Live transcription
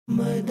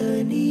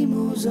Madani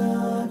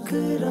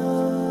Muzakarah,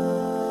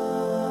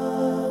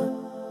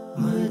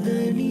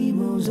 Madani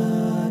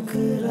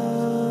Muzakarah,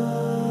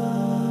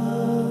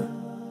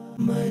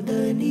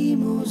 Madani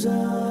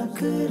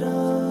Muzakarah,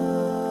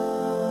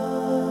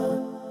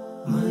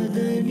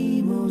 Madani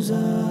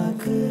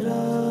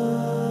Muzakarah.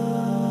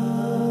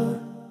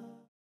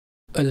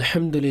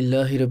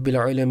 Alhamdulillahi Rabbil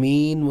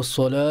Alameen,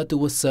 wassalatu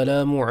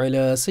wassalamu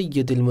ala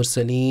Sayyidil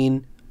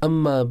Mursaleen,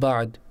 amma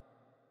ba'd.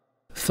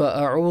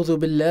 فأعوذ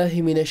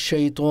بالله من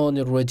الشيطان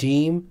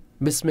الرجيم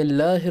بسم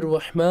الله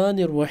الرحمن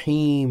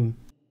الرحيم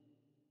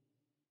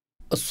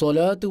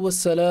الصلاة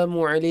والسلام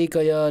عليك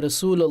يا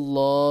رسول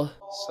الله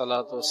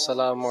الصلاة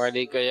والسلام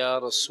عليك يا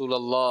رسول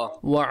الله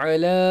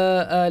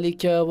وعلى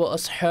آلك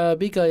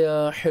وأصحابك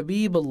يا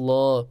حبيب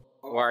الله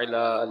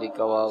وعلى آلك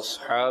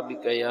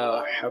وأصحابك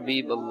يا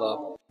حبيب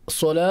الله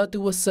الصلاة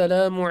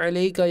والسلام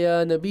عليك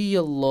يا نبي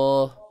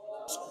الله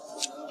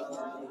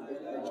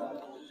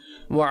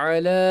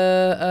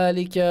وعلى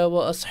آلك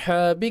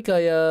وأصحابك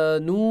يا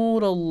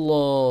نور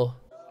الله.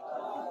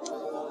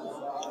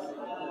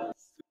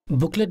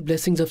 Booklet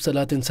Blessings of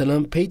Salat and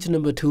Salam, page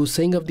number 2,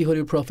 saying of the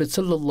Holy Prophet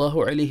sallallahu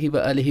alaihi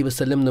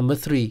wasallam, number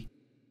 3.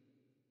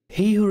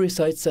 He who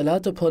recites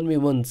Salat upon me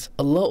once,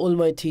 Allah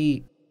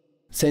Almighty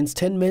sends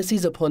 10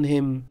 mercies upon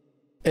him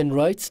and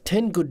writes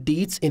 10 good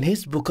deeds in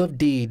his book of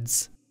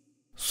deeds.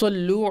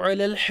 Sallu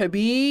ala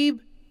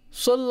al-Habib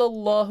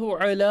sallallahu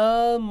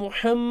ala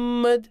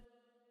Muhammad.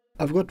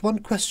 I've got one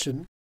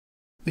question.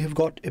 We have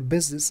got a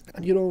business,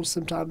 and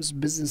sometimes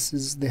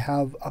businesses, they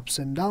have ups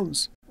and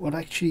downs. What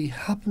actually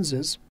happens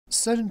is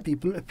certain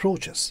people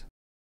approach us.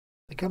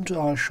 They come to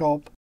our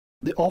shop,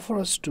 they offer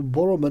us to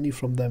borrow money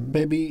from them,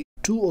 maybe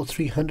 200,000 or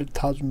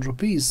 300,000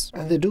 rupees,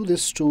 and they do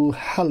this to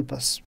help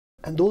us.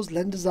 And those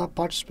lenders are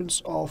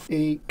participants of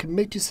a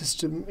committee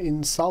system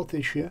in South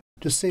Asia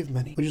to save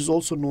money, which is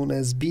also known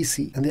as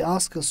BC, and they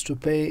ask us to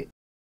pay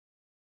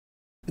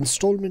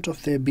installment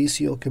of their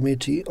BC or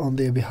committee on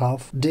their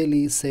behalf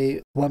daily,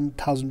 say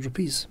 1,000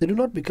 rupees. They do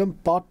not become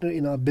partner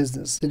in our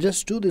business. They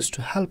just do this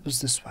to help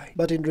us this way.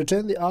 But in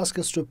return, they ask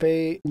us to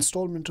pay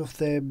installment of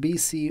their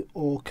BC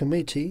or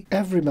committee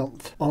every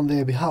month on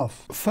their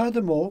behalf.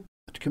 Furthermore,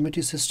 the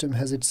committee system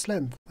has its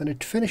length. When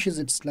it finishes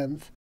its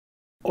length,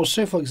 or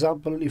say for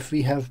example, if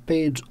we have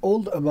paid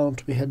all the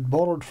amount we had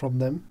borrowed from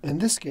them, in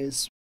this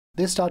case,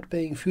 they start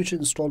paying future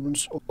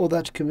installments or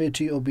that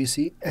committee or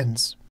BC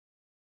ends.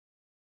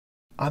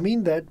 I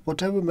mean that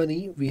whatever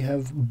money we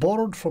have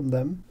borrowed from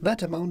them,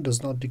 that amount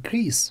does not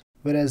decrease,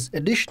 whereas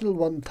additional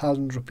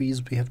 1,000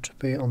 rupees we have to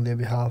pay on their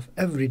behalf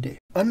every day.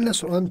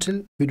 Unless or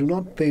until we do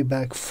not pay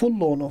back full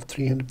loan of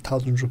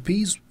 300,000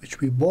 rupees which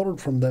we borrowed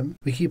from them,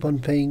 we keep on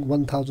paying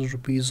 1,000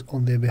 rupees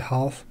on their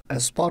behalf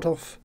as part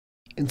of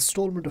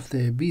installment of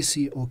their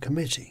BC or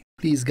committee.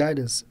 Please guide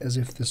us as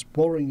if this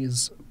borrowing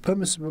is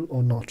permissible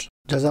or not.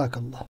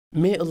 Jazakallah.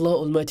 May Allah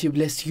Almighty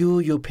bless you,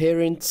 your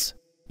parents,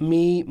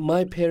 me,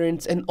 my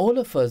parents, and all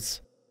of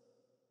us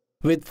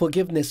with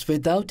forgiveness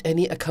without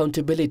any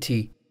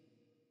accountability.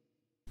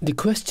 The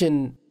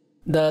question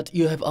that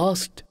you have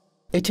asked,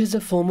 it is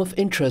a form of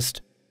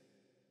interest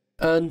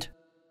and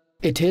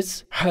it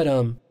is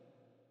haram.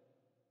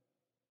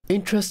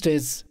 Interest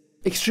is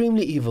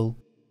extremely evil.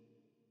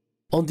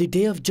 On the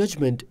day of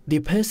judgment, the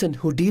person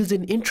who deals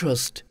in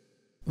interest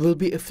will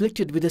be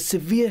afflicted with a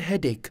severe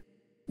headache.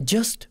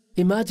 Just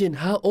imagine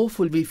how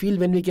awful we feel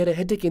when we get a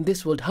headache in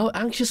this world, how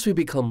anxious we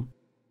become.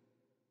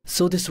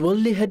 So this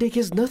worldly headache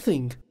is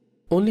nothing.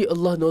 Only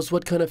Allah knows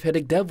what kind of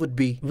headache that would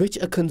be, which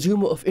a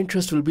consumer of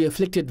interest will be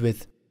afflicted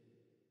with.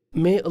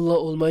 May Allah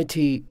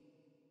Almighty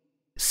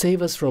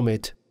save us from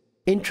it.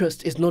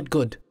 Interest is not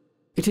good.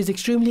 It is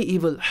extremely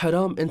evil,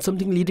 haram, and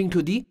something leading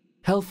to the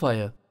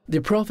hellfire.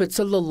 The Prophet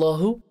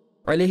sallallahu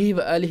alaihi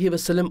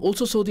wasallam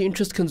also saw the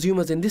interest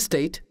consumers in this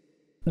state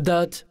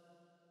that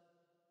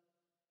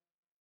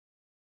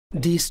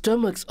the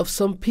stomachs of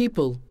some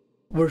people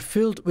were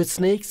filled with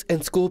snakes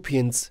and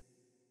scorpions,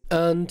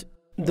 and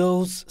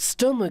those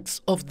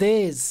stomachs of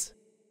theirs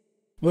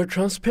were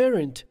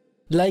transparent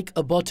like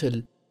a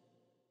bottle.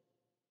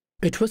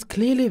 It was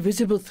clearly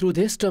visible through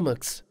their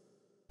stomachs,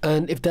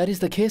 and if that is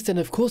the case, then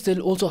of course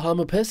they'll also harm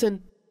a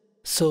person.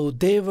 So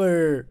they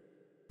were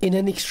in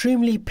an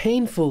extremely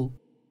painful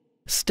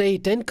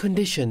state and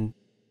condition.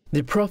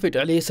 The Prophet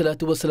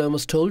ﷺ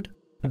was told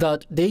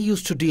that they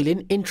used to deal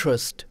in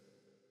interest.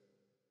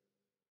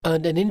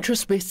 And an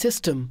interest-based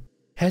system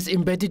has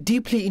embedded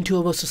deeply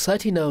into our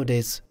society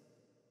nowadays.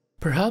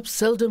 Perhaps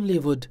seldomly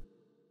would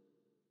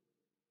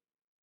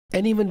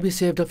anyone be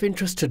saved of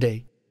interest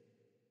today.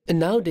 And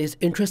nowadays,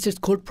 interest is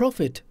called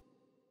profit.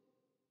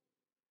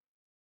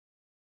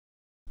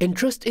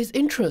 Interest is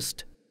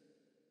interest.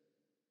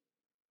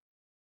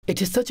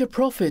 It is such a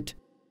profit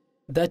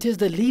that is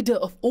the leader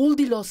of all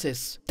the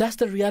losses. That's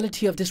the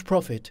reality of this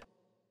profit.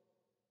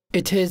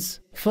 It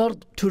is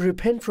fard to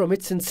repent from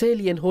it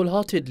sincerely and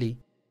wholeheartedly.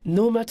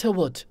 No matter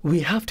what, we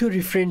have to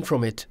refrain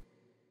from it.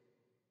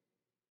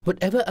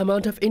 Whatever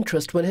amount of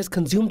interest one has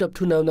consumed up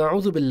to now,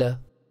 na'udhu billah,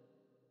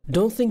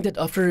 Don't think that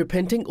after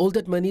repenting, all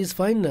that money is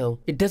fine now.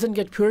 It doesn't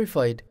get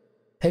purified.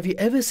 Have you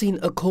ever seen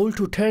a coal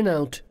to turn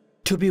out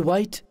to be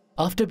white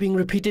after being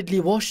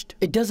repeatedly washed?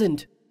 It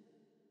doesn't.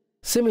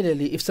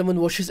 Similarly, if someone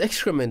washes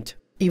excrement,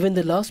 even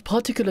the last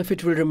particle of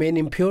it will remain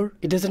impure.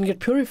 It doesn't get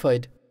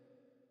purified.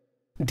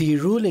 The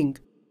ruling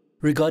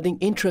regarding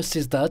interest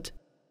is that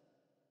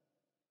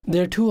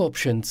there are two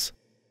options.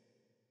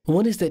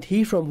 One is that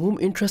he from whom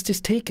interest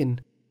is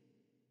taken,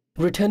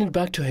 return it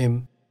back to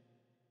him.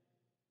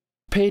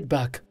 Pay it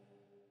back.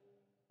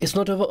 It's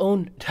not our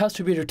own. It has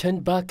to be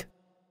returned back.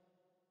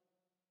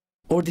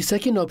 Or the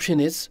second option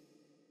is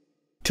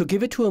to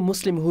give it to a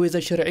Muslim who is a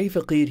Shari'i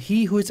faqir,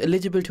 he who is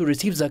eligible to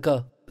receive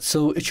zakah.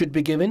 So it should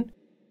be given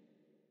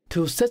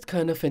to such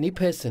kind of any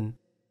person,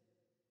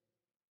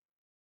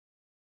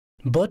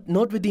 but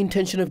not with the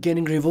intention of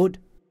gaining reward,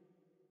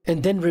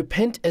 and then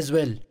repent as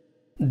well.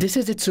 This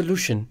is its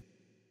solution.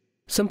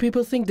 Some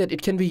people think that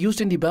it can be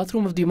used in the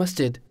bathroom of the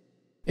masjid.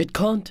 It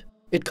can't.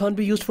 It can't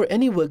be used for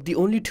any work. The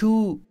only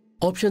two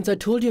options I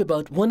told you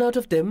about, one out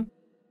of them,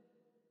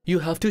 you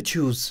have to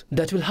choose.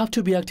 That will have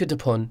to be acted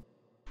upon.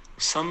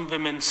 Some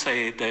women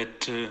say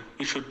that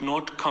we should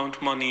not count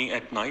money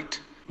at night.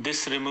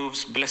 This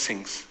removes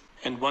blessings,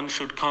 and one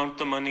should count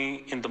the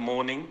money in the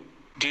morning.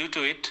 Due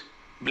to it,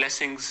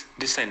 blessings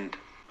descend.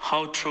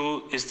 How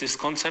true is this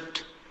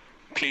concept?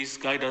 Please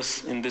guide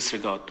us in this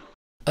regard.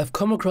 I've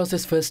come across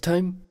this first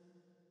time.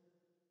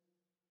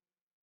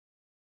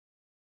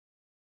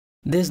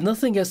 There's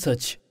nothing as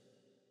such.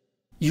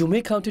 You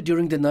may count it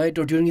during the night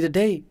or during the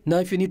day. Now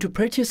if you need to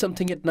purchase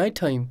something at night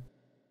time,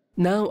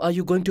 now are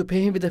you going to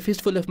pay him with a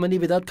fistful of money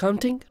without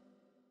counting?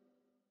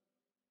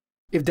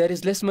 If there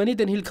is less money,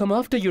 then he'll come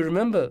after you,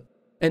 remember.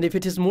 And if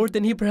it is more,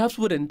 then he perhaps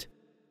wouldn't.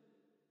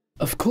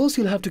 Of course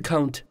you'll have to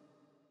count.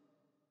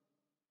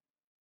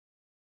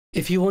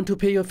 If you want to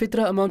pay your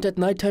fitrah amount at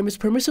night time, it's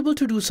permissible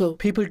to do so.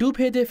 People do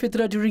pay their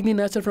fitrah during the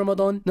nights of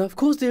Ramadan. Now of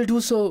course they'll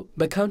do so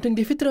by counting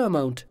the fitrah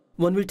amount.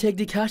 One will take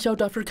the cash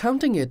out after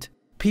counting it.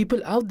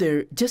 People out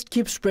there just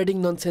keep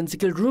spreading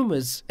nonsensical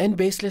rumors and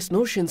baseless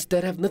notions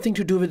that have nothing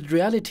to do with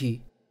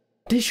reality.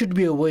 This should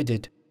be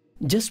avoided.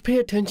 Just pay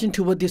attention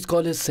to what the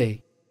scholars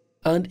say.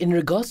 And in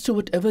regards to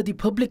whatever the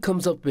public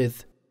comes up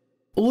with,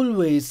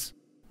 always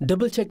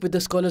double check with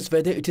the scholars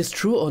whether it is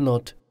true or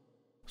not.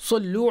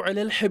 Sallu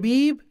ala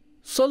al-Habib,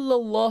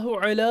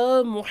 sallallahu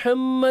ala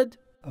Muhammad.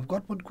 I've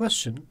got one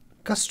question.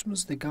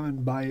 Customers, they come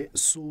and buy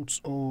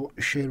suits or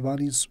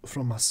sherwanis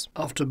from us.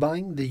 After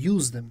buying, they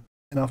use them.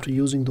 And after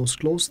using those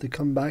clothes, they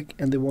come back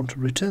and they want to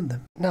return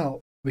them.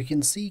 Now, we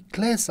can see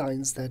clear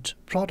signs that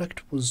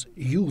product was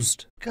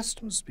used.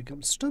 Customers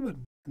become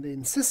stubborn and they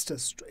insist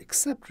us to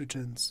accept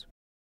returns.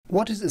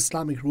 What is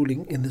Islamic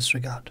ruling in this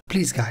regard?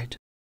 Please guide.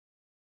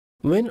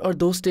 When are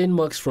those stain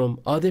marks from?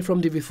 Are they from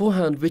the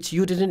beforehand which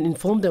you didn't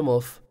inform them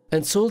of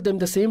and sold them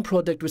the same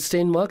product with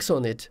stain marks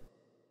on it?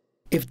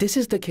 If this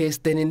is the case,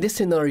 then in this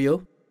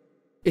scenario,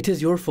 it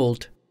is your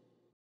fault.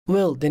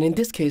 Well, then in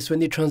this case, when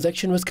the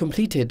transaction was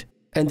completed,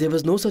 and there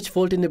was no such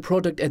fault in the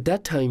product at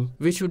that time,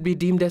 which would be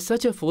deemed as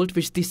such a fault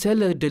which the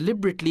seller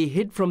deliberately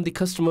hid from the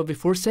customer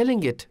before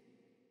selling it.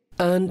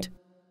 And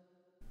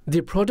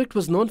the product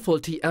was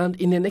non-faulty and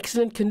in an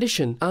excellent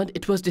condition, and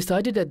it was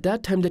decided at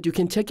that time that you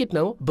can check it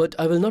now, but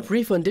I will not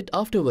refund it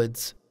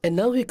afterwards. And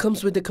now he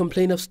comes with a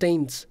complaint of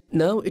stains.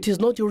 Now it is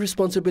not your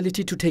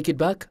responsibility to take it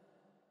back.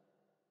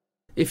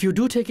 If you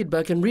do take it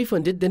back and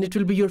refund it, then it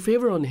will be your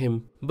favor on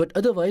him. But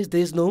otherwise,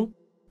 there is no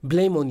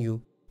blame on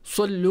you.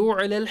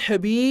 Sallu ala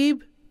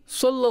al-Habib,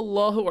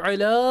 sallallahu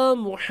ala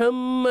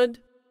Muhammad.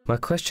 My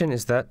question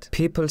is that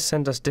people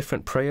send us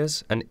different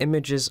prayers and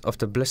images of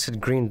the blessed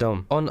green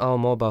dome on our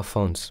mobile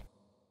phones.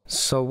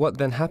 So what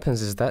then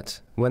happens is that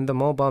when the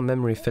mobile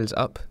memory fills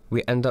up,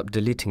 we end up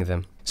deleting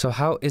them. So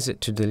how is it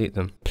to delete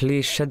them?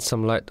 Please shed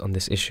some light on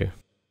this issue.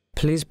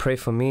 Please pray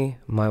for me,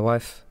 my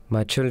wife,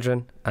 my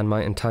children, and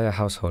my entire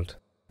household.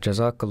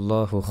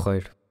 Jazakallahu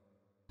khair.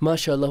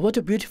 MashaAllah, what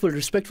a beautiful,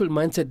 respectful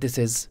mindset this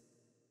is.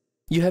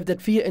 You have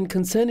that fear and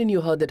concern in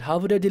your heart that how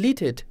would I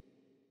delete it?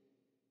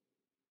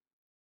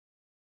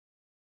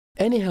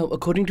 Anyhow,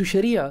 according to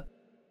Sharia,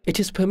 it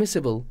is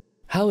permissible.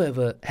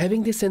 However,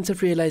 having this sense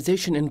of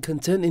realization and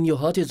concern in your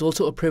heart is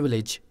also a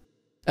privilege,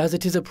 as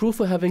it is a proof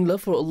for having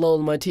love for Allah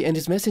Almighty and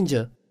His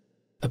Messenger.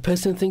 A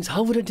person thinks,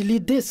 how would I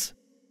delete this?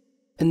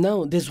 And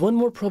now, there's one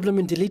more problem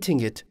in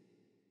deleting it.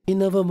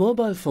 In our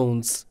mobile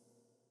phones,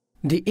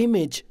 the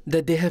image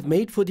that they have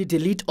made for the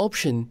delete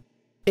option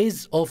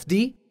is of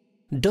the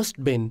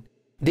dustbin.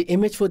 The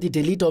image for the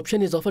delete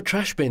option is of a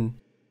trash bin,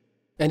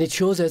 and it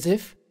shows as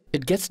if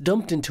it gets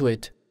dumped into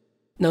it.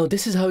 Now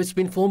this is how it's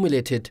been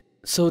formulated.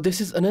 So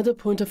this is another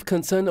point of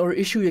concern or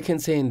issue you can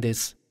say in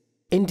this.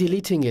 In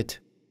deleting it,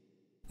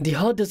 the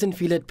heart doesn't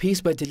feel at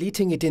peace by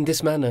deleting it in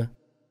this manner.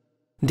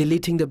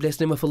 Deleting the blessed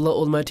name of Allah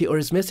Almighty or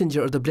His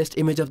Messenger or the blessed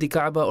image of the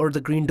Kaaba or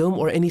the green dome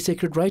or any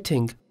sacred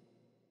writing.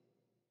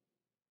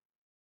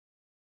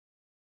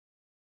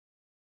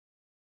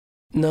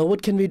 Now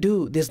what can we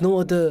do? There's no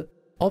other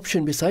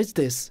option besides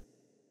this.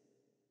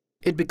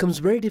 It becomes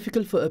very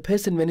difficult for a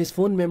person when his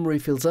phone memory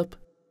fills up.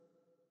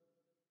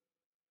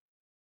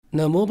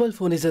 Now, mobile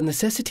phone is a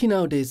necessity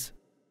nowadays.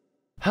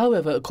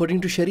 However,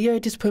 according to Sharia,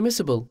 it is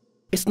permissible.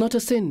 It's not a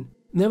sin.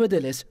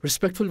 Nevertheless,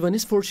 respectful one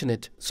is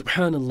fortunate.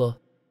 Subhanallah.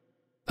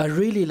 I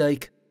really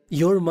like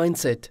your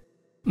mindset.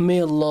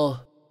 May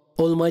Allah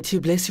Almighty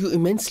bless you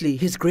immensely.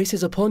 His grace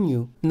is upon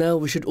you. Now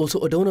we should also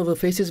adorn our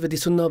faces with the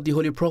Sunnah of the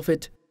Holy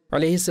Prophet.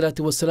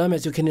 ﷺ,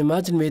 as you can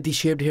imagine, where the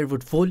shaved hair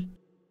would fall.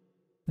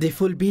 The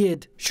full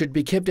beard should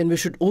be kept, and we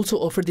should also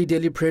offer the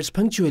daily prayers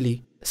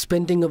punctually,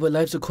 spending our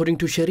lives according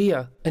to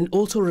Sharia, and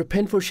also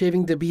repent for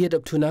shaving the beard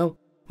up to now.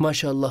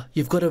 MashaAllah,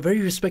 you've got a very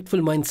respectful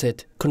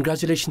mindset.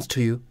 Congratulations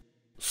to you.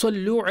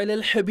 Sallu ala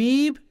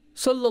al-Habib,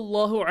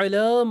 sallallahu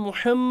ala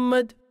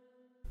Muhammad.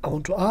 I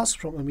want to ask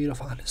from Amir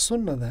of Ahl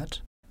Sunnah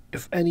that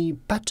if any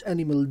pet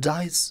animal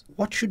dies,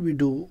 what should we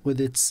do with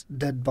its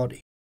dead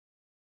body?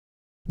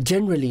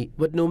 Generally,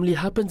 what normally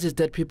happens is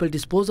that people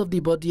dispose of the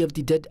body of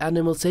the dead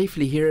animal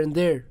safely here and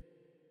there.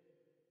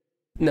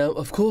 Now,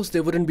 of course,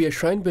 there wouldn't be a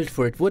shrine built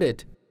for it, would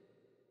it?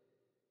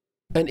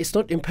 And it's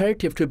not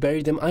imperative to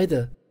bury them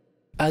either.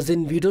 As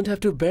in, we don't have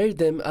to bury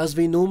them as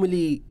we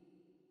normally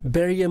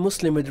bury a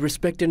Muslim with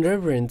respect and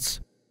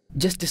reverence.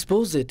 Just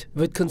dispose it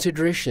with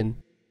consideration.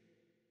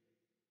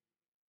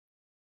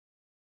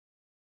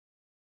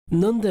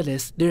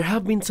 Nonetheless, there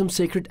have been some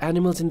sacred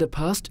animals in the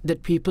past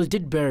that people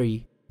did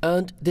bury.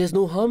 And there's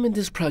no harm in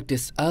this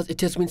practice, as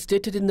it has been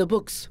stated in the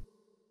books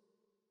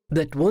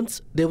that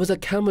once there was a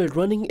camel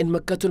running in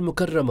Makkatul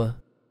Mukarramah.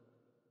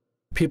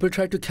 People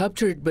tried to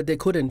capture it, but they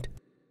couldn't.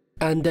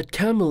 And that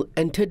camel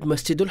entered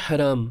Masjidul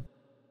Haram.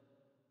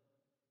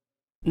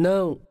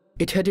 Now,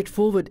 it headed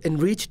forward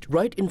and reached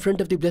right in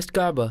front of the blessed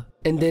Kaaba.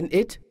 And then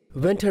it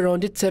went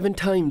around it 7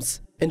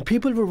 times. And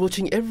people were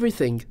watching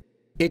everything.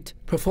 It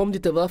performed the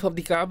tawaf of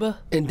the Kaaba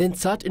and then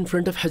sat in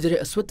front of Hajar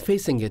Aswad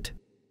facing it.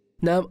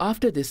 Now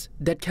after this,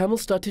 that camel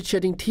started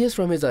shedding tears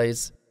from his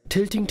eyes,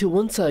 tilting to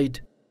one side,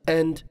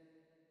 and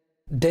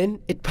then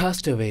it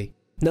passed away.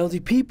 Now the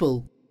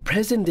people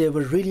present there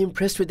were really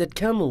impressed with that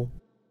camel.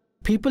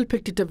 People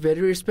picked it up very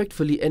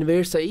respectfully, and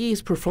where Sa'i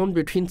is performed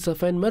between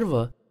Safa and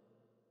Marwa,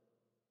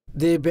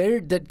 they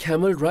buried that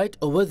camel right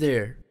over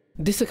there.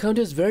 This account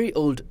is very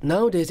old.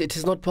 Nowadays it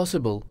is not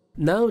possible.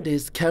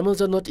 Nowadays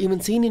camels are not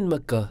even seen in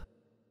Mecca.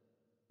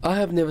 I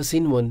have never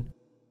seen one.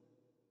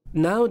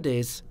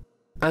 Nowadays,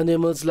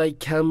 animals like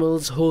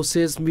camels,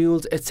 horses,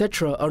 mules,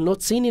 etc. are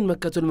not seen in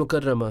Makkatul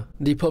Mukarramah.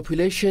 The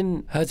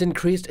population has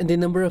increased and the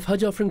number of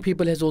Hajj offering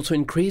people has also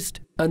increased.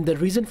 And the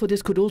reason for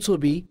this could also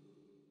be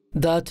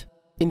that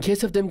in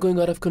case of them going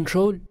out of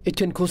control, it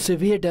can cause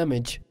severe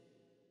damage.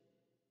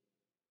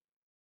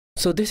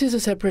 So this is a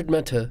separate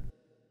matter.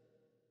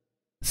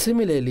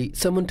 Similarly,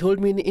 someone told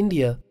me in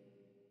India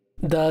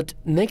that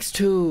next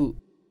to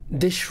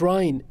this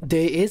shrine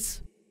there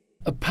is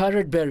a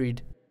parrot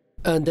buried.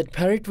 And that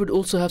parrot would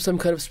also have some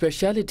kind of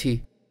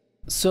speciality.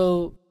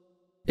 So,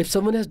 if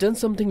someone has done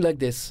something like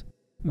this,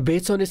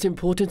 based on its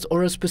importance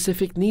or a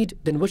specific need,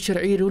 then what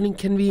Shari'i ruling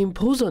can we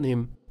impose on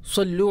him?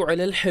 Sallu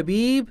ala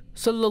al-Habib,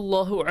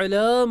 sallallahu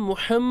ala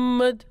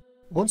Muhammad.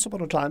 Once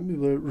upon a time, we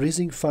were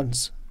raising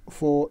funds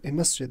for a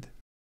masjid.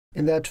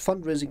 In that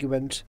fundraising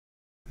event,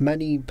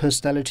 many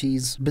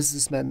personalities,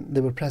 businessmen,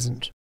 they were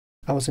present.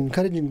 I was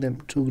encouraging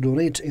them to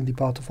donate in the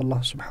path of Allah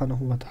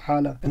subhanahu wa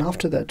ta'ala. And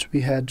after that, we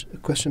had a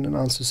question and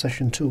answer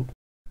session too.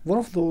 One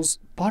of those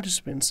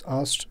participants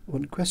asked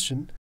one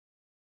question.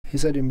 He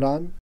said,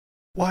 Imran,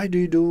 why do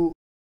you do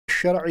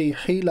Shar'i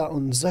Hila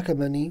on Zakah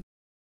money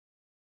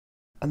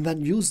and then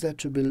use that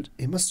to build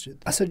a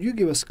masjid? I said, you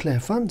give us clear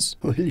funds,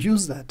 we'll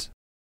use that.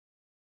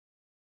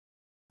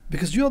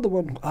 Because you're the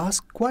one who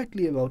asked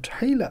quietly about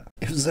Hila,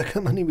 if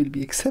Zakah money will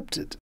be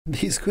accepted.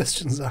 These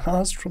questions are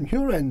asked from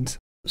your end.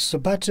 So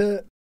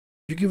better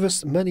you give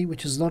us money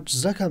which is not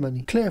zakah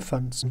money, clear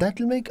funds.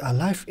 That will make our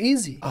life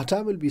easy. Our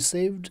time will be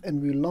saved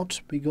and we will not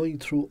be going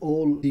through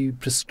all the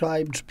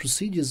prescribed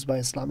procedures by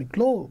Islamic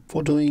law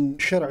for doing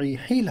Shar'i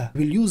Hila.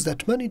 We'll use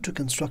that money to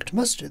construct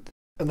masjid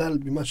and that will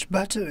be much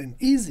better and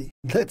easy.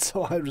 That's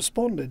how I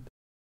responded.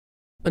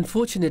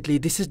 Unfortunately,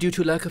 this is due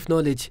to lack of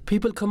knowledge.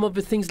 People come up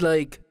with things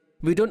like,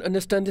 we don't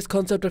understand this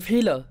concept of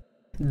Hila.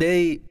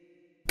 They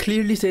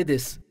clearly say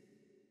this.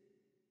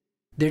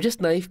 They're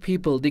just naive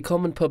people, the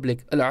common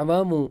public.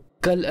 Al-awamu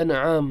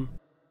kal-an'am.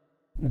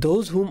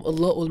 Those whom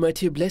Allah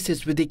Almighty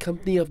blesses with the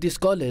company of the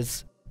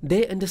scholars,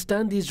 they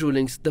understand these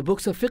rulings. The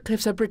books of fiqh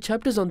have separate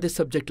chapters on this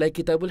subject, like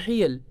Kitab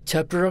al-Hiyal,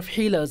 chapter of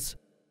Hilas.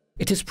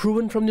 It is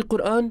proven from the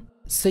Quran.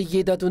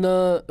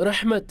 Sayyidatuna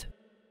Rahmat,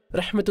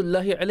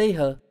 Rahmatullahi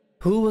alayha,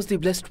 who was the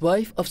blessed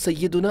wife of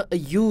Sayyiduna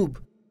Ayyub,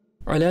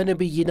 ala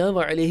nabiyyina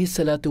wa alayhi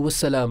salatu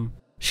wassalam.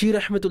 She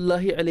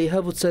Rahmatullahi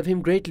alayha would serve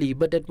him greatly,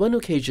 but at one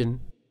occasion,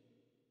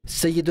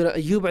 Sayyiduna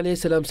Ayyub alayhi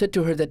salam said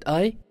to her that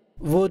I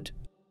would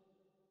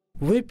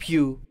whip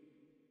you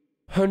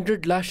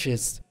 100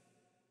 lashes.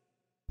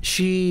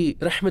 She,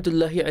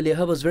 Rahmatullahi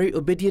alayha, was very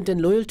obedient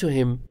and loyal to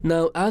him.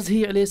 Now, as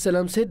he alayhi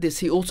salam said this,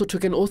 he also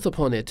took an oath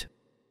upon it.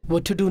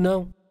 What to do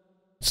now?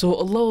 So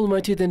Allah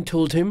Almighty then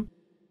told him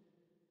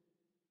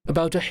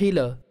about a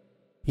hila.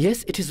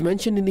 Yes, it is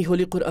mentioned in the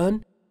Holy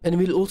Quran, and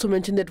we'll also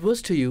mention that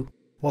verse to you.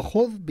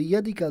 وَخُذْ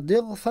بِيَدِكَ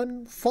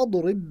ضِغْثًا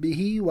فَضْرِبْ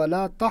بِهِ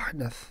وَلَا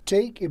تَحْنَثْ.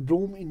 Take a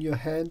broom in your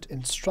hand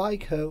and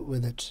strike her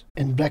with it.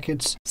 In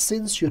brackets,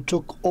 since you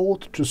took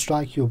oath to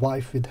strike your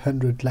wife with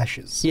 100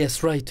 lashes.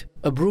 Yes, right.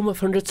 A broom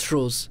of 100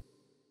 straws.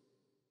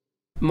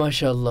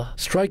 MashaAllah.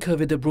 Strike her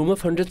with a broom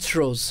of 100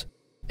 straws.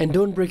 And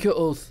don't break your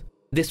oath.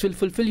 This will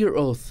fulfill your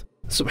oath.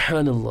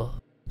 Subhanallah.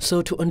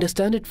 So to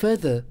understand it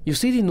further, you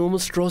see the normal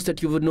straws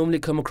that you would normally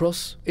come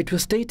across? It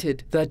was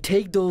stated that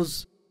take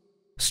those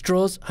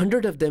straws,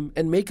 100 of them,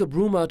 and make a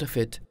broom out of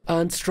it.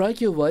 And strike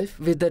your wife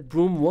with that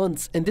broom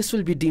once, and this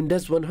will be deemed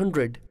as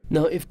 100.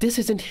 Now if this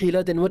isn't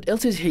hila, then what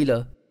else is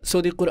hila? So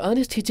the Quran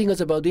is teaching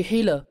us about the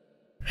hila.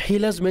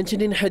 Hila is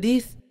mentioned in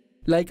Hadith.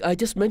 Like I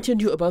just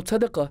mentioned you about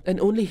sadaqah, and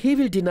only he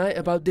will deny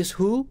about this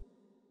who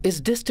is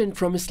distant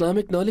from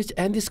Islamic knowledge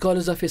and the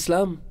scholars of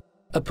Islam.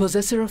 A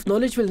possessor of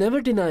knowledge will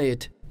never deny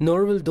it,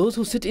 nor will those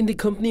who sit in the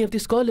company of the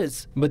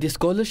scholars. But the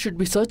scholars should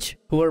be such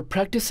who are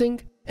practicing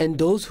and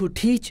those who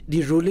teach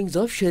the rulings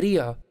of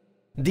Sharia.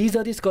 These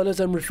are the scholars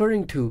I'm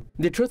referring to,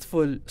 the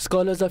truthful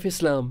scholars of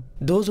Islam.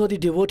 Those who are the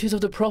devotees of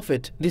the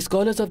Prophet, the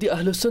scholars of the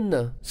Ahlul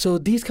Sunnah. So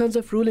these kinds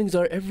of rulings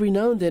are every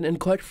now and then and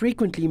quite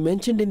frequently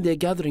mentioned in their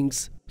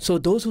gatherings. So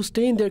those who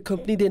stay in their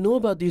company, they know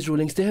about these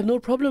rulings, they have no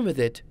problem with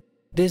it.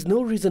 There's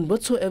no reason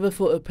whatsoever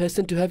for a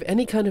person to have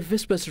any kind of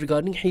whispers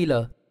regarding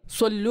hila.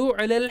 Sallu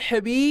ala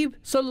al-Habib,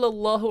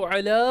 sallallahu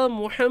ala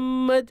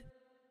Muhammad.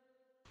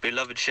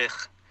 Beloved Sheikh,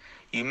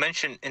 you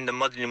mentioned in the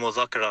Madani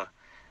Muzakarah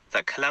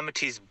that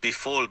calamities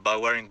befall by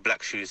wearing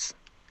black shoes.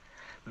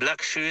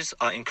 Black shoes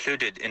are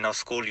included in our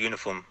school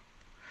uniform.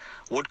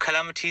 Would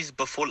calamities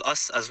befall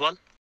us as well?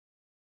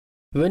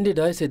 When did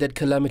I say that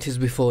calamities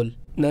befall?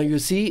 Now you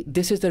see,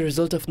 this is the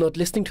result of not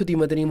listening to the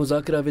Madani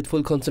Muzakarah with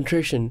full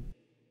concentration.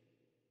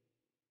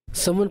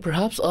 Someone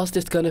perhaps asked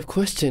this kind of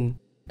question,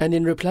 and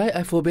in reply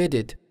I forbade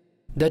it.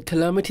 That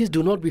calamities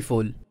do not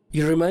befall.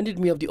 You reminded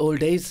me of the old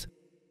days.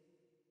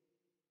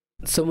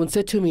 Someone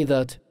said to me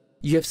that,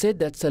 you have said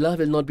that salah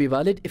will not be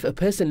valid if a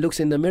person looks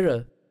in the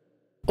mirror,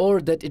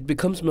 or that it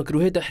becomes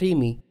makruh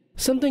tahrimi,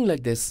 something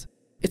like this.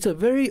 It's a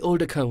very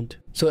old account.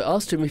 So I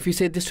asked him if he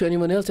said this to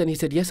anyone else, and he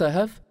said, yes, I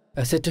have.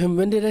 I said to him,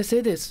 when did I say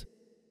this?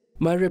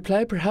 My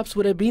reply perhaps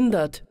would have been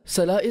that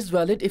salah is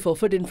valid if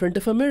offered in front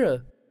of a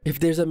mirror. If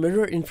there's a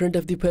mirror in front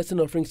of the person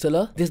offering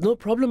salah, there's no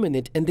problem in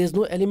it, and there's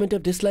no element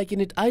of dislike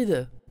in it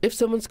either. If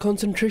someone's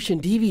concentration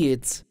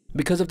deviates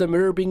because of the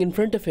mirror being in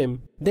front of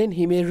him, then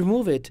he may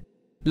remove it.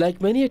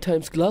 Like many a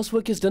times,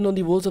 glasswork is done on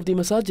the walls of the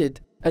masajid,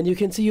 and you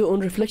can see your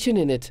own reflection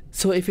in it.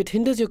 So if it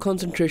hinders your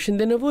concentration,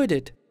 then avoid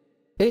it.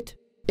 It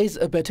is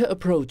a better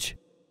approach.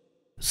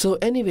 So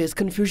anyways,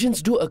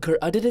 confusions do occur.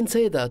 I didn't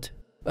say that.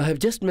 I have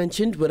just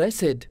mentioned what I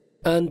said.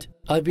 And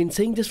I've been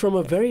saying this from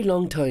a very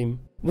long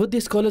time. What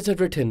the scholars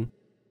have written.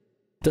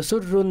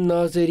 Tasurrun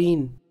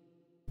nazirin,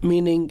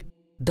 meaning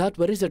that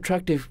what is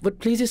attractive, what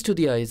pleases to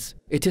the eyes.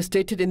 It is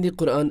stated in the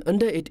Quran,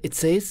 under it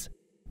says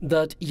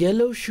that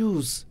yellow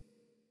shoes,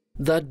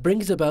 that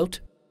brings about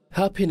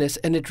happiness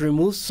and it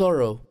removes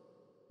sorrow.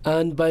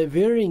 And by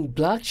wearing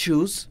black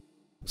shoes,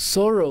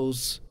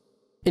 sorrows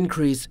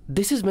increase.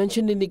 This is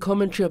mentioned in the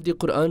commentary of the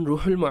Quran,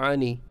 Ruhul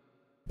Ma'ani.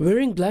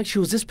 Wearing black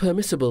shoes is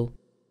permissible.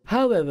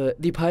 However,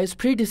 the pious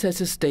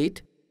predecessors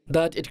state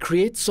that it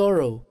creates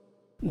sorrow.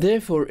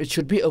 Therefore, it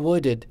should be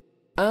avoided.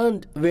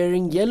 And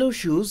wearing yellow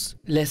shoes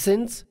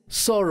lessens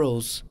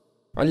sorrows.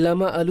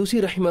 Allama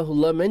Alusi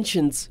rahimahullah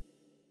mentions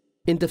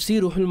in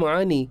Tafsir Ruhul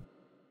Ma'ani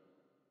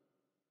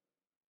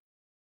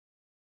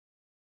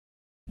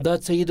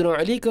that Sayyidina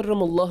Ali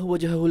karramallahu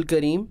wajhahul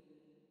kareem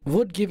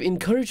would give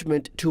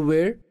encouragement to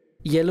wear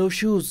yellow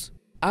shoes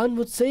and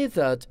would say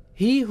that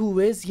he who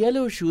wears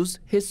yellow shoes,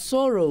 his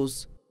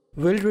sorrows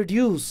will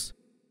reduce.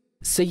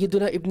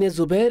 Sayyidina Ibn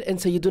Zubair and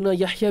Sayyidina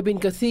Yahya bin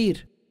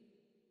Kathir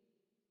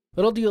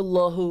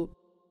radiyallahu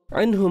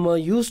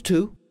anhuma used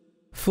to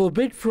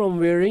forbid from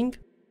wearing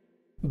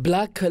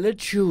black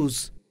colored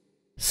shoes,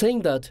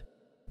 saying that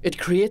it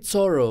creates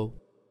sorrow.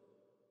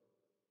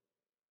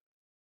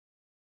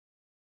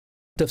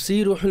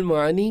 Tafsir Ruhul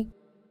Ma'ani,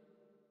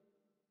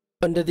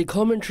 under the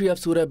commentary of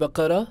Surah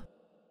Baqarah,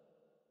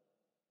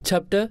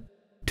 chapter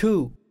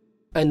 2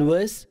 and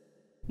verse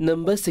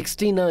number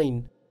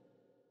 69.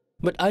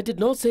 But I did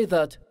not say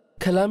that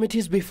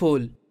calamities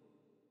befall.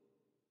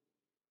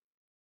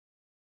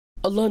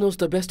 Allah knows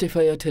the best if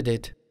I uttered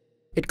it.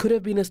 It could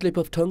have been a slip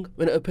of tongue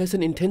when a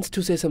person intends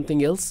to say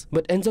something else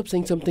but ends up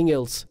saying something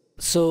else.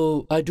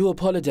 So I do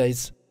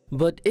apologize.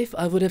 But if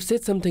I would have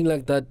said something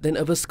like that, then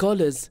our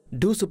scholars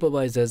do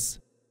supervise us.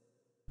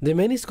 There are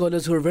many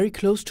scholars who are very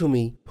close to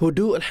me who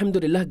do,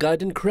 alhamdulillah,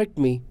 guide and correct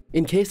me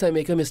in case I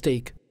make a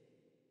mistake.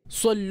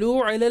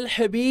 Sallu ala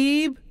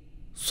al-Habib,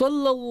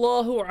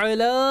 sallallahu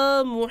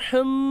ala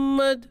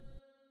Muhammad.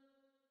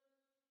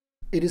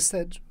 It is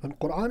said when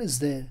Quran is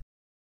there,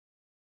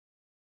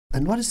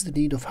 and what is the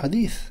need of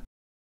Hadith?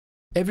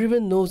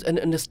 Everyone knows and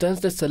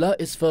understands that Salah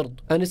is fard,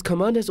 and its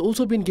command has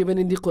also been given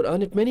in the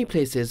Quran at many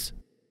places.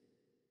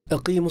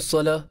 Aqimus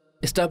Salah,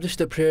 establish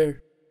the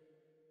prayer.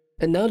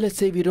 And now let's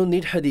say we don't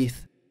need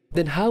Hadith.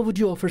 Then how would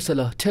you offer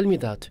Salah? Tell me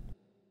that.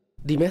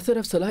 The method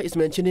of salah is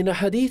mentioned in a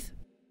hadith.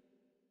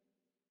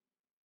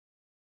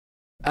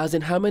 As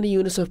in how many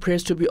units of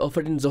prayers to be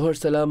offered in Zuhr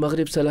Salah,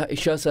 Maghrib Salah,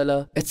 Isha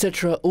Salah,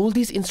 etc. All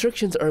these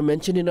instructions are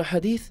mentioned in a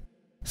hadith.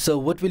 So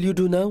what will you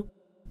do now?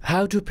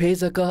 How to pay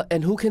zakah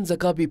and who can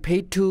zakah be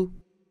paid to?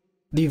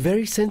 The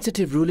very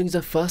sensitive rulings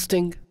of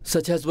fasting,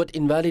 such as what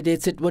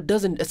invalidates it, what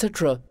doesn't,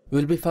 etc.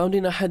 will be found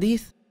in a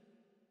hadith.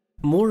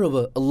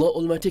 Moreover, Allah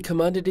Almighty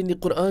commanded in the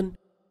Quran,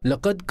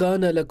 لَقَدْ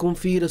كَانَ لَكُمْ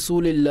فِي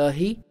رَسُولِ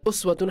اللَّهِ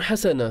أُسْوَةٌ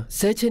حَسَنَةٌ.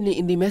 Certainly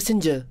in the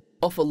Messenger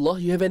of Allah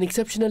you have an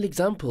exceptional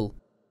example.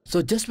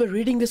 So just by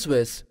reading this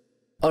verse,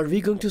 are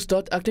we going to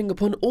start acting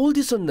upon all the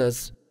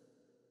sunnahs?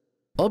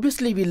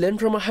 Obviously we learn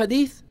from a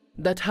hadith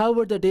that how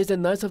were the days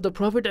and nights of the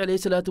Prophet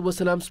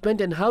ﷺ spent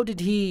and how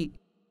did he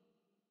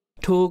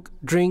talk,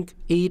 drink,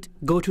 eat,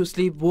 go to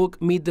sleep,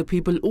 walk, meet the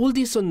people, all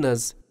these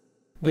sunnahs.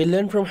 We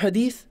learn from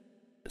hadith.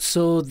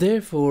 So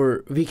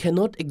therefore we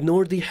cannot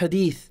ignore the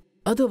hadith.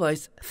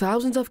 Otherwise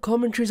thousands of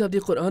commentaries of the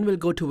Quran will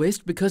go to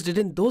waste, because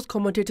didn't those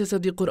commentators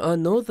of the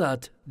Quran know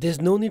that there's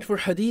no need for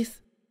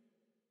hadith?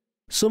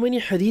 So many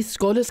hadith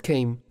scholars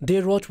came.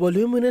 They wrote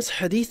voluminous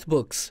hadith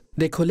books.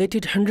 They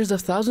collected hundreds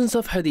of thousands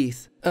of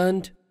hadith,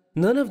 and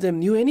none of them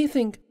knew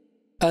anything.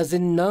 As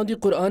in, now the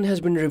Quran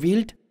has been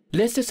revealed,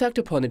 let's just act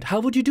upon it.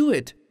 How would you do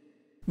it?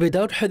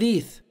 Without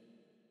hadith.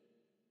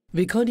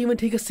 We can't even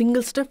take a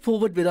single step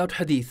forward without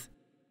hadith.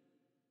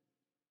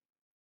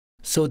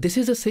 So this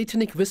is a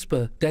satanic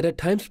whisper that at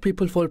times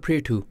people fall prey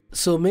to.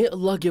 So may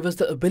Allah give us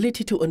the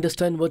ability to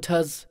understand what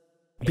has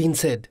been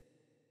said.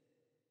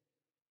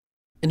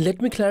 And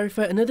let me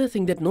clarify another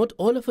thing, that not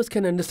all of us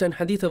can understand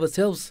hadith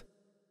ourselves.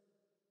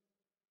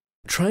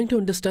 Trying to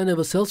understand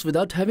ourselves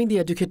without having the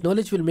adequate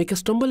knowledge will make us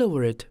stumble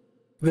over it.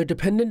 We are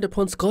dependent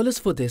upon scholars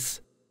for this.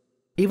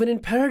 Even in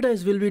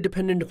paradise we'll be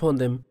dependent upon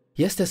them.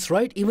 Yes, that's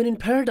right, even in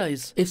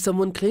paradise. If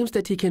someone claims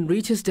that he can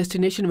reach his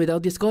destination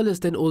without the scholars,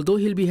 then although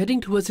he'll be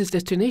heading towards his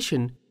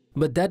destination,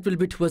 but that will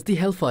be towards the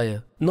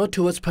hellfire, not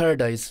towards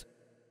paradise.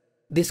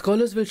 The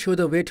scholars will show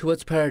the way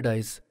towards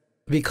paradise.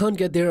 We can't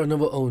get there on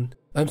our own.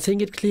 I'm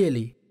saying it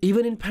clearly.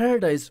 Even in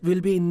paradise,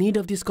 we'll be in need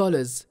of the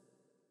scholars.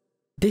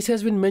 This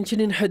has been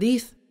mentioned in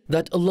hadith,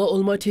 that Allah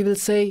Almighty will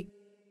say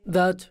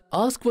that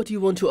ask what you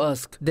want to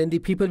ask. Then the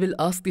people will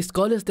ask the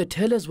scholars that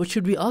tell us what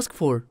should we ask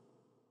for.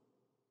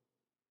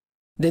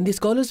 Then the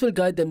scholars will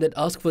guide them that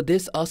ask for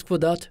this, ask for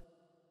that.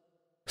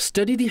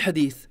 Study the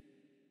hadith.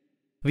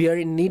 We are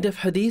in need of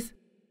hadith,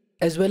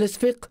 as well as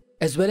fiqh,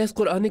 as well as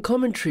Quranic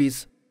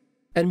commentaries.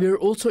 And we are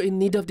also in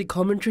need of the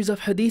commentaries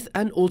of hadith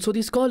and also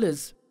the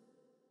scholars.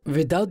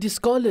 Without the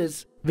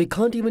scholars, we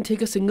can't even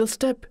take a single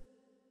step.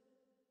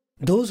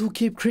 Those who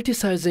keep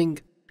criticizing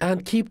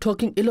and keep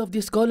talking ill of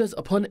the scholars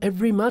upon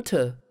every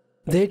matter,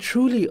 they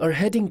truly are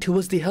heading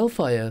towards the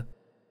hellfire.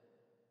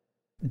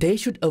 They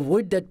should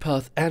avoid that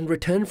path and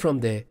return from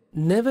there.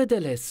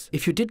 Nevertheless,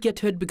 if you did get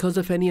hurt because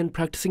of any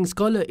unpracticing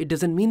scholar, it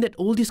doesn't mean that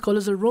all the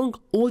scholars are wrong.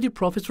 All the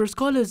prophets were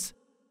scholars.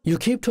 You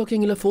keep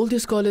talking ill of all the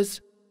scholars.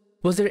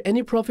 Was there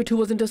any prophet who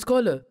wasn't a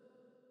scholar?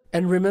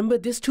 And remember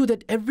this too,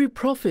 that every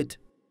prophet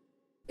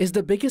is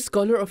the biggest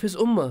scholar of his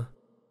ummah.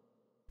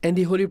 And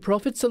the Holy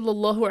Prophet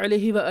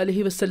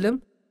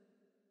ﷺ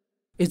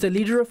is the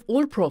leader of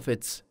all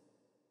prophets.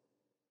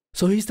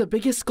 So he's the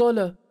biggest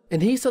scholar,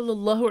 and he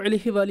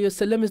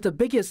ﷺ is the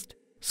biggest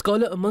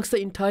scholar amongst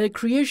the entire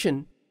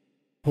creation.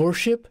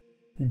 Worship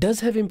does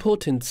have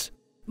importance,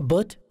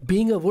 but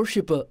being a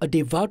worshipper, a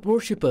devout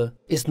worshipper,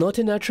 is not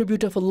an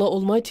attribute of Allah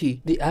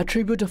Almighty. The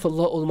attribute of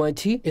Allah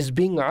Almighty is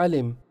being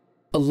alim.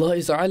 Allah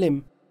is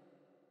alim,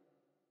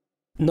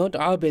 not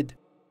abid.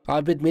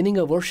 Abid meaning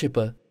a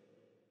worshipper.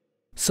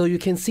 So you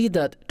can see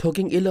that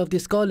talking ill of the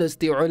scholars,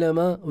 the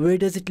ulama, where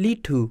does it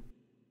lead to?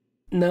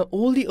 Now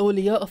all the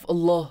awliya of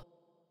Allah,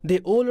 they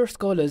all are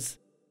scholars.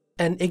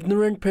 An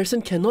ignorant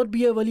person cannot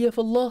be a wali of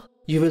Allah.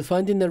 You will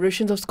find the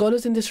narrations of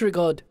scholars in this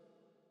regard.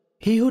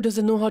 He who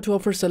doesn't know how to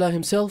offer salah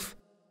himself,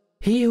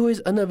 he who is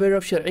unaware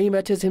of Shari'i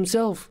matters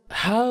himself,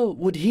 how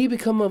would he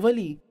become a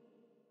wali?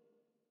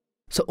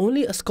 So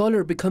only a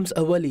scholar becomes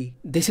a wali.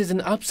 This is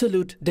an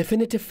absolute,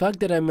 definitive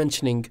fact that I'm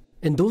mentioning.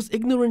 And those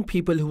ignorant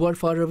people who are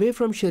far away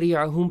from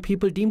Sharia, whom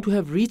people deem to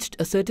have reached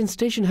a certain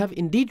station, have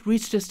indeed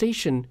reached a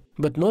station,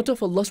 but not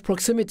of Allah's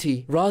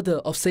proximity, rather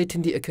of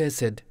Satan the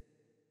accursed.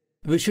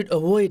 We should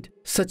avoid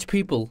such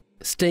people.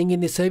 Staying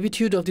in the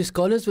servitude of the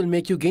scholars will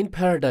make you gain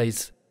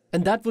paradise.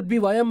 And that would be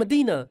via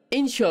Medina,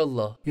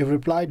 inshallah. You've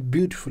replied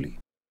beautifully.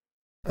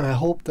 And I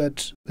hope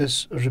that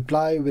this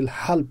reply will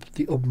help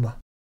the Ummah.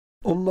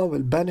 Ummah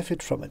will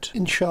benefit from it,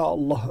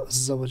 inshallah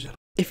Azza wa Jal.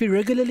 If we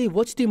regularly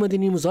watch the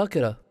Madani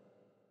Muzakarah,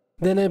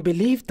 then I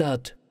believe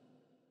that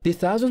the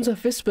thousands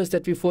of whispers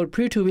that we fall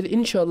prey to will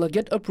inshallah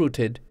get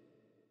uprooted.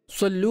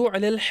 Sallu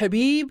ala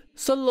al-Habib,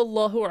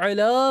 sallallahu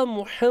ala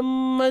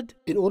Muhammad.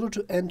 In order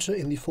to enter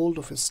in the fold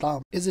of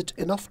Islam, is it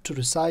enough to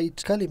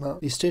recite kalima,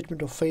 the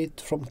statement of faith,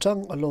 from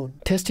tongue alone?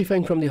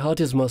 Testifying from the heart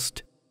is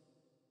must.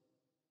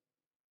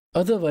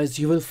 Otherwise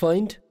you will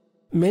find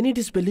many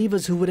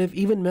disbelievers who would have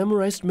even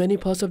memorized many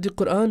parts of the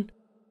Quran.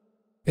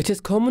 It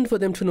is common for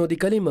them to know the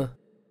kalima.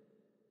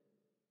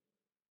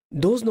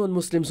 Those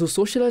non-Muslims who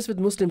socialize with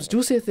Muslims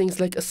do say things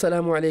like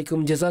Assalamu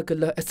alaikum,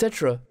 Jazakallah,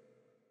 etc.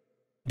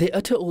 They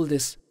utter all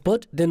this,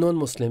 but they're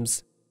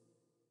non-Muslims.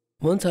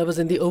 Once I was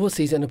in the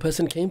overseas and a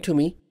person came to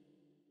me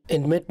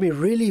and met me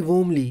really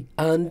warmly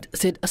and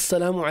said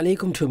Assalamu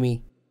alaikum to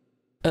me.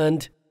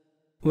 And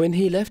when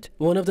he left,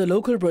 one of the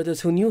local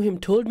brothers who knew him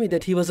told me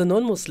that he was a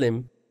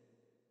non-Muslim.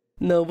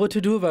 Now what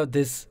to do about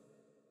this?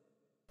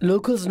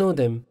 Locals know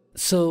them,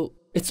 so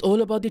it's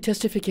all about the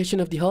testification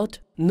of the heart.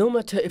 No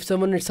matter if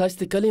someone recites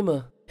the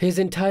kalima his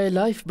entire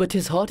life, but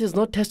his heart is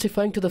not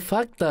testifying to the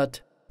fact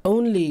that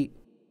only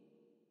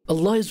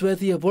Allah is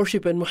worthy of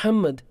worship and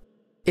Muhammad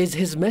is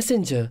his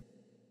messenger,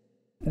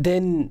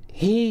 then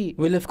he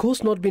will of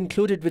course not be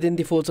included within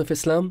the folds of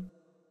Islam.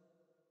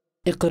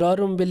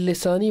 إقرار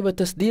باللسان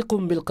وتصديق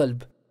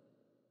بالقلب.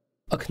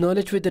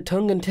 Acknowledge with the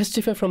tongue and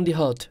testify from the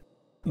heart.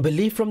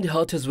 Believe from the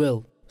heart as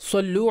well.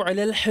 صلوا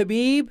على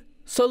الحبيب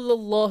صلى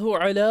الله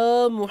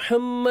على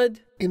محمد.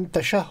 In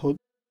tashahhud,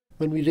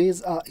 when we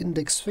raise our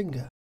index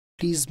finger,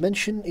 please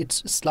mention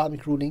its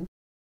Islamic ruling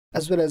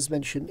as well as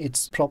mention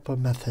its proper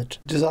method.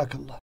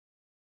 Jazakallah.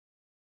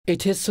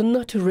 It is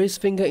sunnah to raise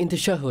finger in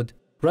tashahhud,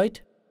 right?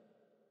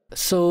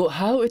 So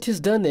how it is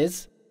done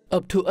is,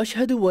 up to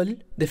ashhadu wal,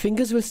 the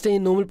fingers will stay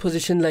in normal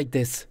position like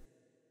this.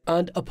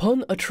 And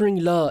upon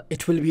uttering la,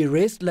 it will be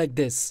raised like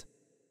this.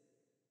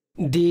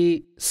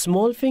 The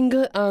small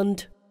finger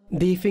and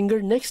the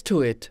finger next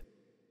to it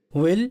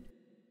will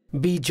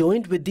be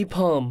joined with the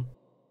palm,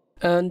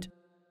 and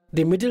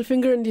the middle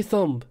finger and the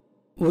thumb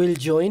will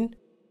join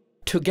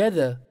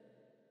together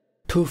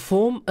to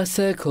form a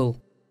circle.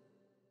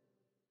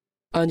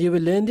 And you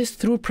will learn this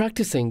through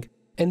practicing,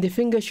 and the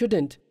finger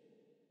shouldn't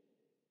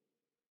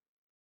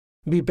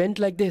be bent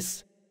like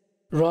this,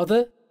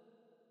 rather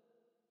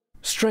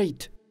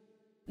straight.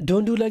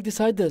 Don't do like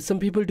this either. Some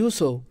people do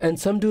so, and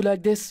some do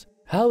like this.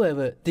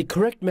 However, the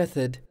correct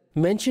method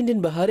mentioned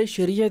in Bahari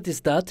Shariat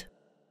is that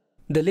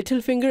the little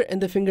finger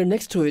and the finger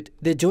next to it,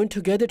 they join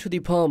together to the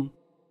palm,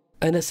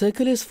 and a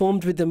circle is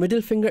formed with the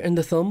middle finger and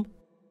the thumb,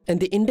 and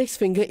the index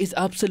finger is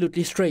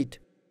absolutely straight.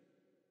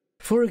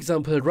 For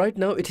example, right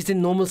now it is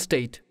in normal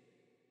state.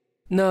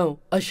 Now,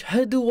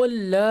 Ashhadu wa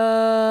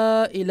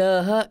la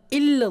ilaha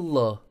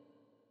illallah.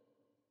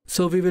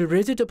 So we will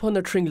raise it upon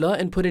uttering la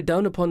and put it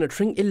down upon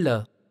uttering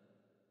illa.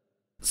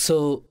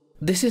 So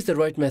this is the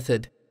right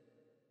method.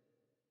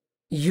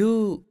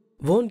 You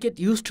won't get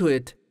used to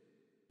it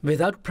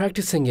without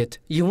practicing it.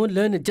 You won't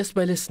learn it just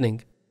by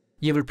listening.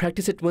 You will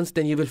practice it once,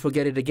 then you will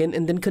forget it again,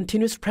 and then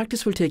continuous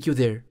practice will take you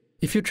there.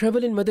 If you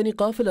travel in Madani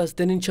Qafilas,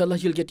 then inshallah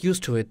you'll get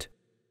used to it.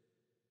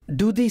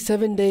 Do the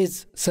 7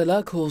 days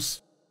Salah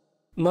course.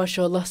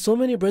 MashaAllah, so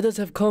many brothers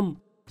have come.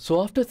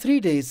 So after 3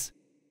 days,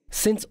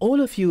 since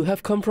all of you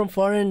have come from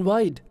far and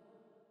wide,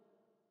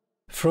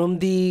 from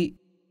the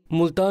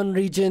Multan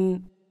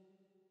region,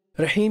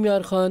 Rahim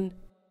Yar Khan,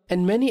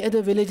 and many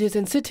other villages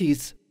and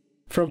cities,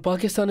 from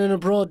Pakistan and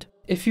abroad,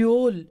 if you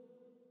all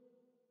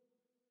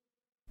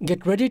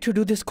get ready to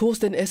do this course,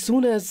 then as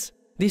soon as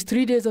these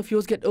 3 days of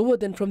yours get over,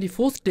 then from the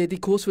 4th day the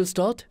course will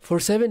start for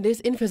 7 days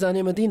in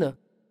Fezan-e Medina.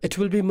 It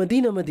will be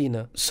Medina,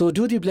 Medina. So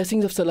do the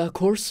Blessings of Salah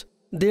course.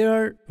 There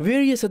are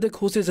various other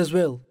courses as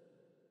well.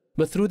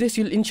 But through this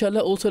you'll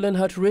inshallah also learn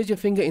how to raise your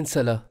finger in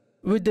Salah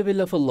with the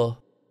will of Allah.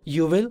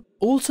 You will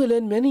also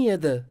learn many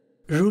other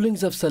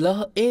rulings of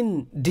Salah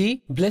in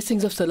the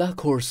Blessings of Salah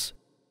course.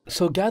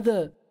 So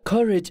gather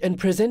courage and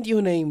present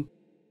your name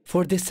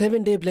for the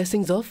 7-day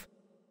Blessings of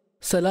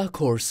Salah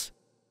course.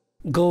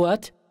 Go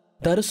at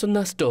Darus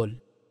Sunnah stall.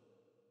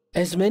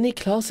 As many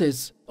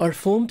classes are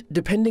formed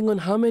depending on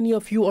how many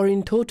of you are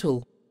in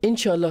total.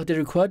 Inshallah, the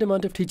required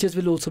amount of teachers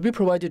will also be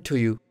provided to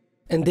you,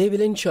 and they will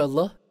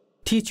inshallah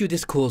teach you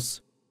this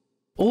course.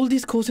 All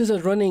these courses are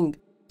running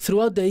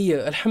throughout the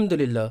year,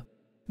 alhamdulillah.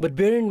 But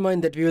bear in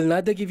mind that we will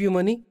neither give you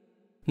money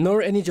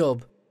nor any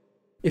job.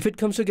 If it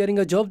comes to getting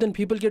a job, then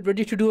people get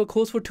ready to do a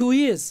course for 2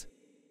 years,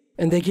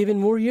 and they give in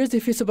more years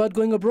if it's about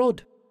going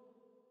abroad.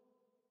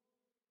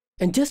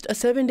 And just a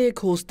 7-day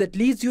course that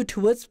leads you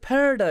towards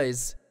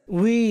paradise,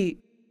 we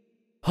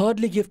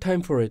hardly give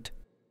time for it.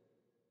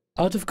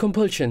 Out of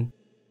compulsion.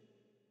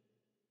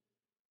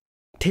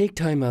 Take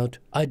time out.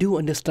 I do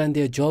understand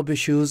their job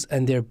issues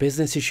and their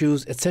business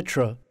issues,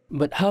 etc.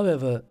 But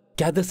however,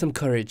 gather some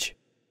courage.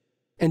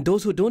 And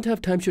those who don't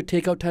have time should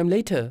take out time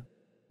later.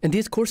 And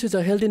these courses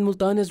are held in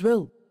Multan as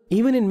well,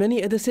 even in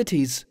many other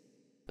cities.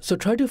 So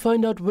try to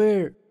find out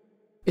where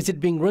is it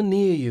being run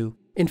near you.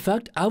 In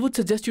fact, I would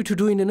suggest you to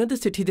do in another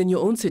city than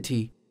your own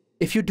city.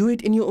 If you do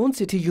it in your own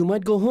city, you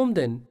might go home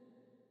then.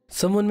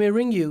 Someone may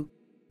ring you,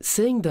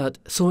 saying that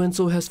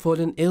so-and-so has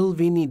fallen ill,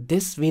 we need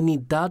this, we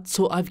need that,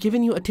 so I've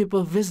given you a tip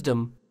of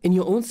wisdom. In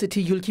your own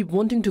city, you'll keep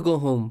wanting to go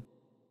home.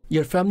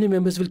 Your family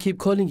members will keep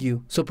calling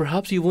you, so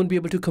perhaps you won't be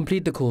able to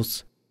complete the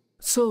course.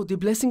 So the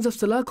Blessings of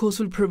Salah course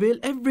will prevail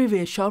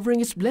everywhere,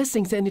 showering its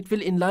blessings, and it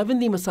will enliven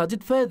the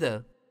masajid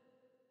further.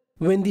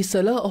 When the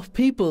Salah of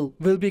people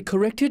will be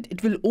corrected,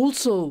 it will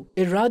also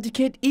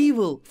eradicate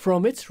evil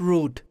from its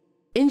root.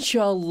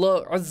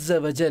 Inshallah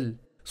Azza wa Jal.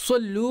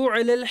 Sallu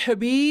ala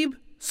al-Habib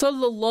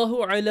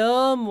Sallallahu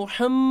ala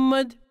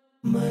Muhammad.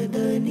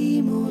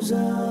 Madani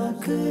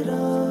Muzakarah,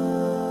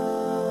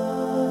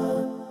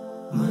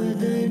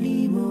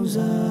 Madani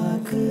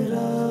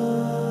Muzakarah.